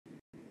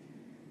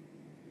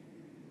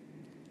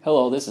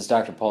Hello, this is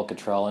Dr. Paul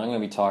Cottrell, and I'm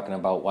going to be talking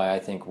about why I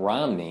think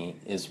Romney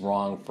is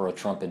wrong for a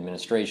Trump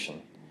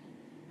administration.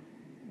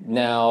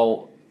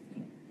 Now,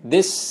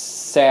 this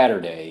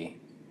Saturday,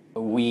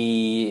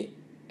 we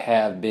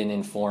have been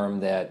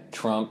informed that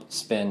Trump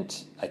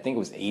spent, I think it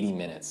was 80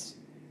 minutes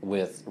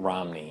with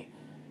Romney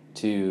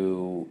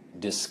to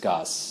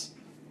discuss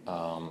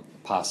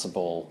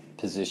possible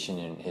position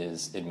in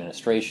his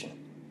administration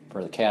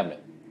for the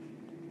cabinet.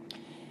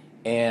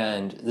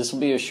 And this will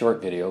be a short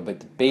video,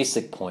 but the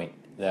basic point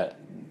that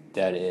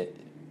it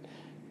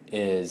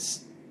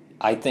is,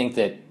 I think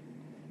that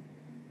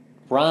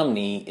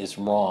Romney is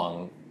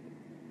wrong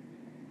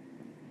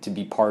to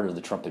be part of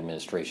the Trump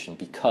administration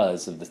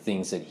because of the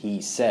things that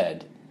he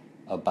said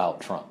about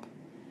Trump,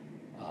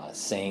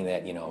 saying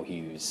that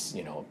he was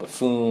a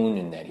buffoon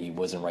and that he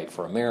wasn't right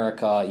for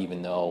America,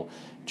 even though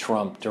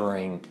Trump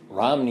during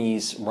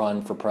Romney's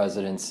run for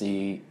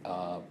presidency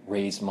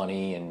raised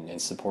money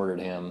and supported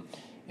him,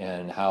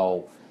 and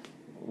how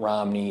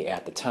Romney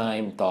at the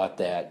time thought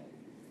that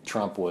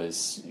Trump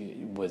was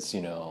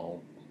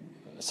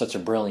such a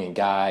brilliant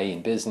guy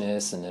in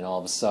business, and then all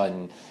of a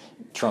sudden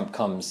Trump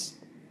comes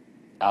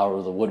out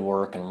of the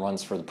woodwork and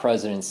runs for the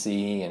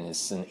presidency and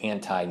is an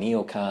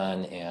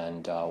anti-neocon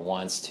and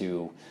wants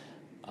to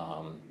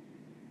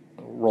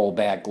roll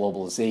back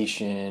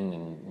globalization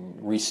and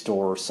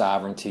restore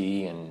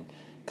sovereignty and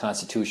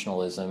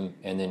constitutionalism.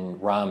 And then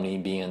Romney,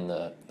 being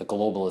the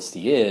globalist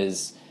he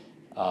is,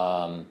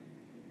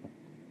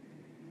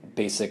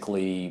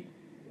 basically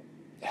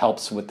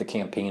helps with the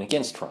campaign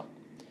against Trump.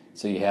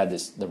 So you had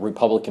the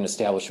Republican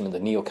establishment, the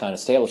neocon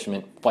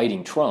establishment,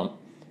 fighting Trump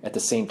at the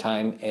same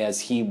time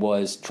as he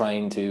was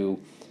trying to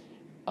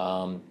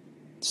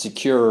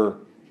secure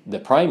the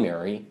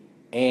primary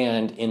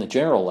and in the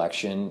general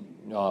election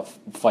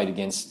fight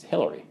against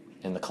Hillary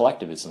and the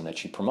collectivism that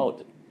she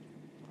promoted.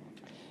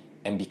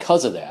 And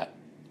because of that,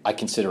 I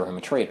consider him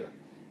a traitor.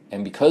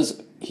 And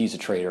because he's a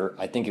traitor,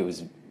 I think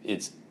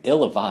it's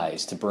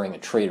ill-advised to bring a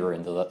traitor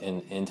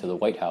into the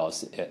White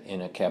House in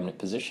a cabinet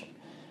position.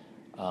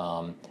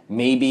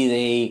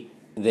 Maybe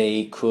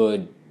they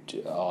could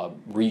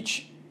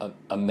reach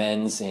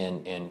amends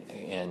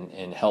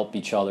and help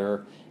each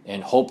other,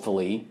 and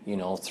hopefully,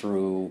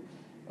 through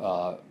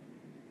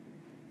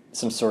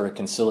some sort of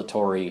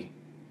conciliatory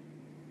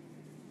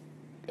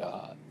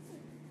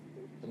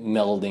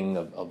melding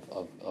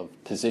of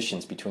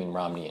positions between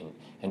Romney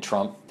and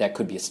Trump, that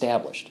could be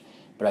established.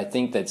 But I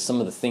think that some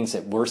of the things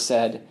that were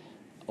said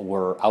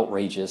were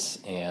outrageous,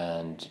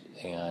 and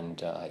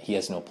he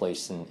has no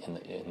place in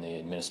the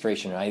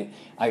administration. And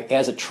I,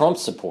 as a Trump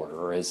supporter,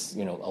 or as a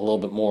little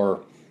bit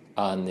more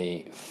on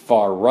the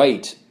far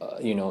right,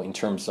 in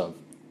terms of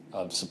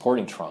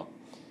supporting Trump,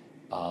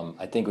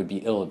 I think it would be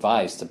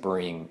ill-advised to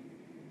bring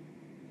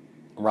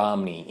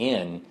Romney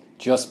in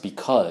just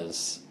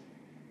because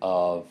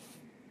of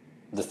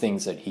the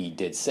things that he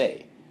did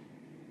say.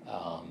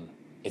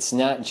 It's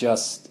not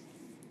just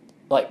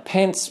like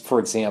Pence, for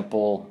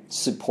example,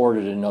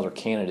 supported another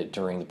candidate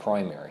during the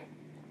primary.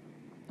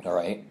 All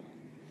right,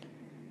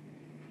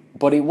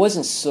 but it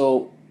wasn't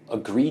so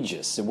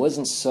egregious. It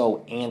wasn't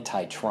so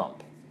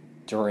anti-Trump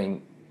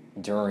during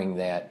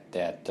that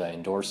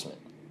endorsement.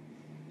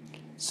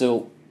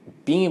 So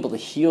being able to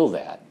heal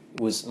that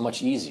was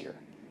much easier.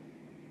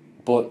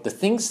 But the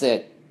things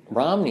that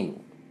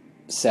Romney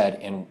said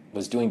and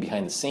was doing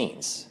behind the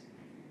scenes,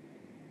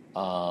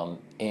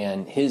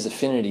 and his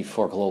affinity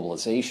for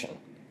globalization,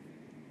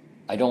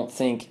 I don't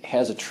think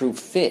has a true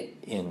fit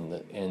in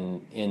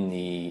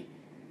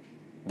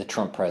the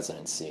Trump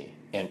presidency.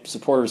 And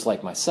supporters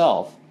like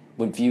myself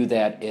would view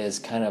that as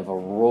kind of a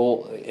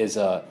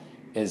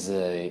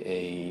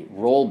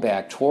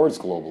rollback towards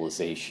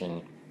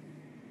globalization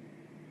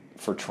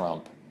for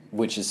Trump,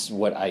 which is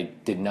what I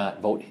did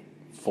not vote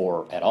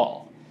for at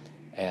all.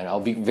 And I'll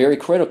be very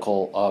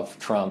critical of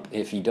Trump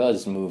if he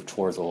does move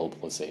towards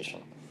globalization.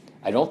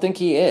 I don't think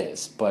he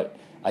is, but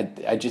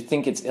I just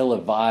think it's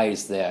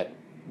ill-advised that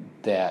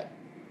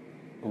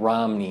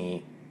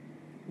Romney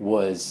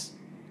was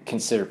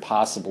considered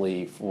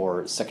possibly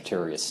for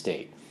Secretary of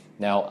State.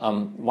 Now,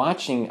 I'm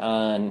watching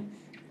on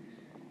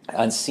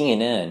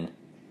CNN.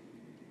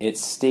 It's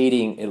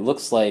stating, it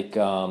looks like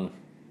Trump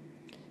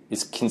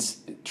is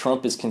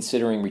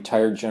considering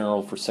retired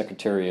general for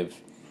Secretary of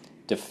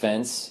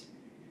Defense.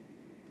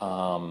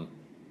 And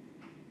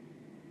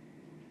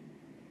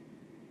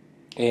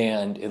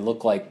it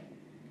looked like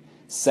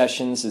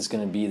Sessions is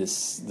going to be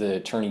the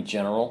Attorney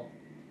General.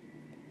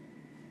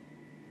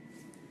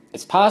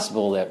 It's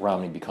possible that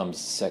Romney becomes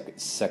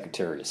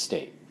Secretary of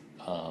State.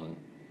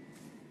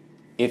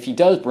 If he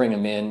does bring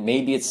him in,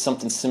 maybe it's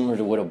something similar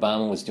to what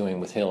Obama was doing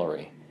with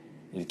Hillary.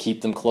 You keep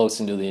them close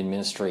into the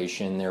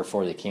administration,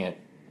 therefore they can't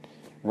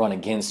run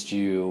against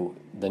you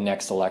the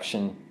next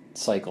election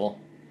cycle.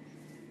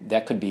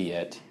 That could be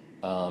it.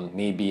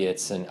 Maybe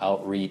it's an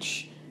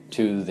outreach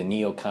to the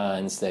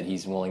neocons that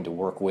he's willing to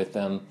work with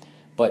them.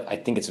 But I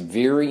think it's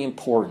very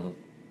important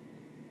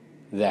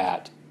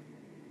that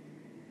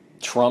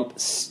Trump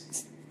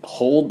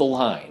hold the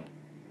line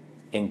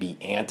and be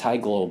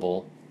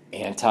anti-global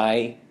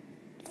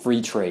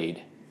anti-free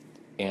trade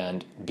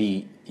and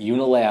be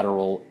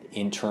unilateral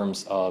in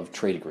terms of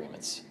trade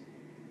agreements.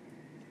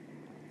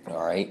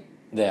 All right?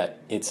 That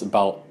it's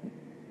about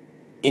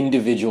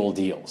individual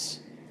deals.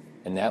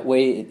 And that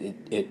way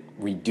it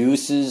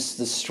reduces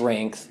the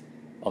strength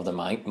of the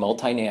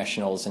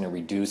multinationals and it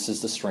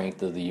reduces the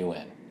strength of the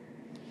UN.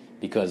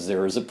 Because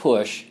there is a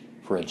push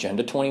for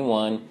Agenda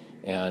 21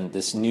 and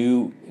this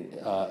new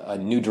a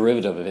new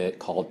derivative of it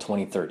called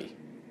 2030.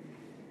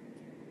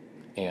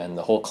 And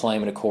the whole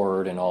climate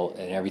accord and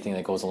everything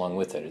that goes along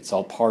with it. It's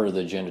all part of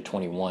the Agenda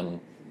 21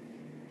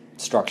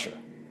 structure.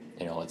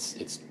 You know,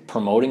 it's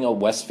promoting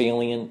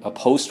a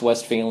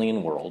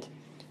post-Westphalian world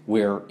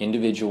where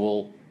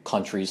individual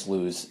countries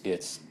lose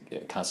its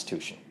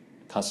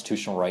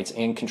constitutional rights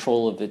and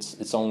control of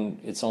its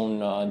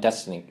own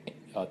destiny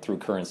through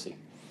currency.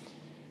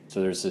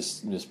 So there's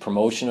this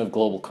promotion of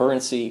global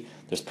currency,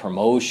 there's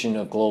promotion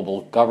of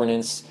global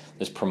governance,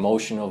 there's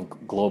promotion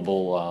of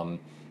global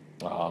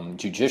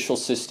judicial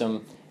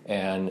system,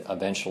 and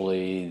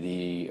eventually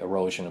the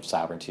erosion of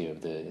sovereignty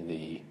of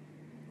the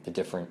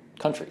different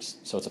countries.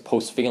 So it's a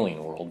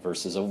post-Phalian world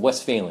versus a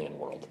Westphalian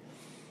world.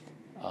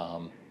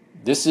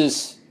 This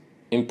is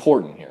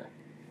important here.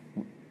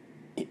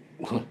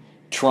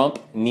 Trump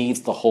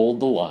needs to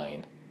hold the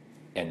line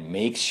and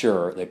make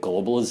sure that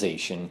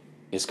globalization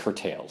is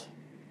curtailed.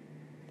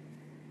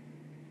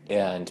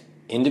 And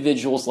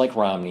individuals like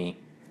Romney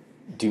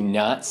do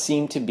not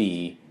seem to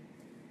be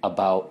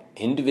about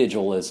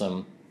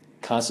individualism,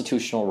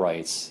 constitutional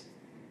rights,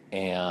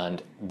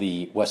 and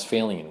the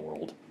Westphalian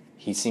world.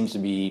 He seems to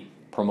be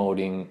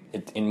promoting,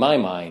 in my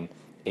mind,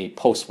 a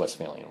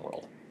post-Westphalian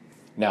world.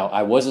 Now,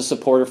 I was a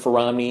supporter for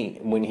Romney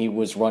when he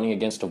was running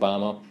against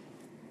Obama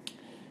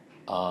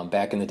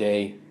back in the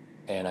day,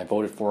 and I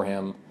voted for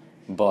him.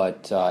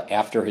 But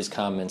after his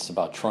comments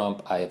about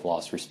Trump, I have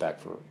lost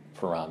respect for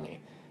Romney.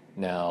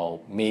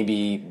 Now,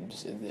 maybe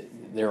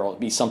there will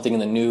be something in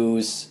the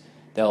news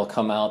that will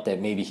come out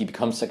that maybe he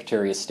becomes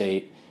Secretary of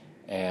State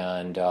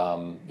and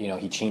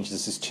he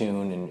changes his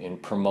tune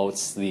and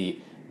promotes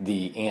the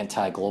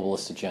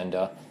anti-globalist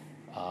agenda.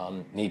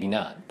 Maybe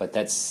not, but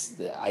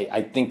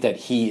I think that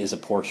he is a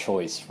poor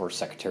choice for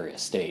Secretary of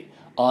State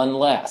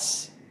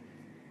unless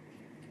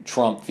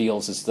Trump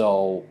feels as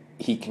though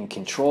he can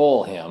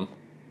control him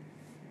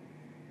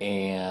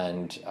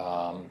and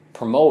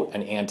promote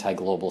an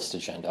anti-globalist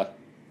agenda,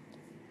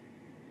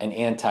 an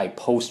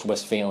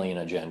anti-post-Westphalian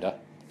agenda,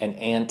 an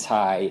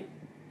anti-Agenda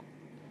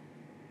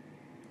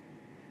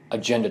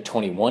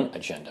 21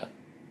 agenda,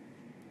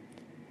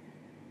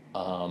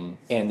 and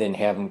then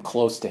have him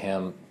close to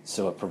him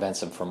so it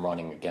prevents him from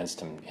running against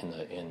him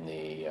in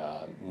the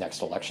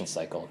next election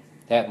cycle.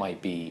 That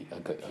might be a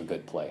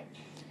good play.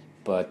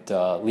 But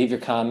leave your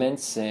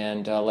comments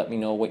and let me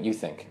know what you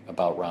think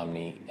about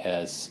Romney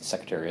as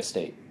Secretary of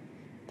State.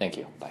 Thank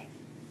you. Bye.